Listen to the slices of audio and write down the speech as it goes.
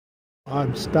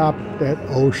I'm stopped at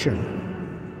Ocean.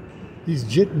 These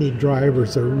jitney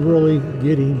drivers are really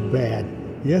getting bad.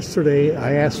 Yesterday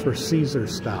I asked for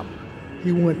Caesar's stop.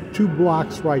 He went 2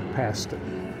 blocks right past it.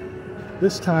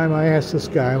 This time I asked this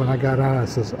guy when I got on, I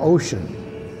says, Ocean.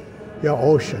 Yeah,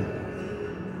 Ocean.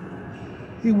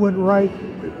 He went right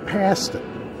past it.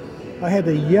 I had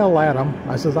to yell at him.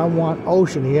 I says, I want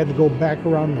Ocean. He had to go back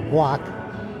around the block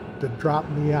to drop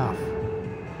me off.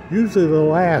 Usually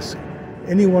they'll ask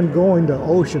anyone going to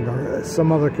Ocean or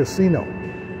some other casino,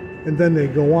 and then they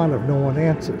go on if no one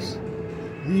answers.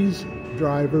 These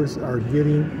drivers are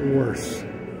getting worse.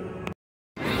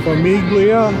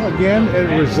 Famiglia again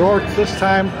at resorts. This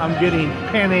time I'm getting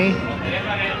Pennie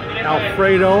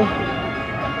Alfredo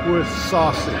with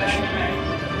sausage.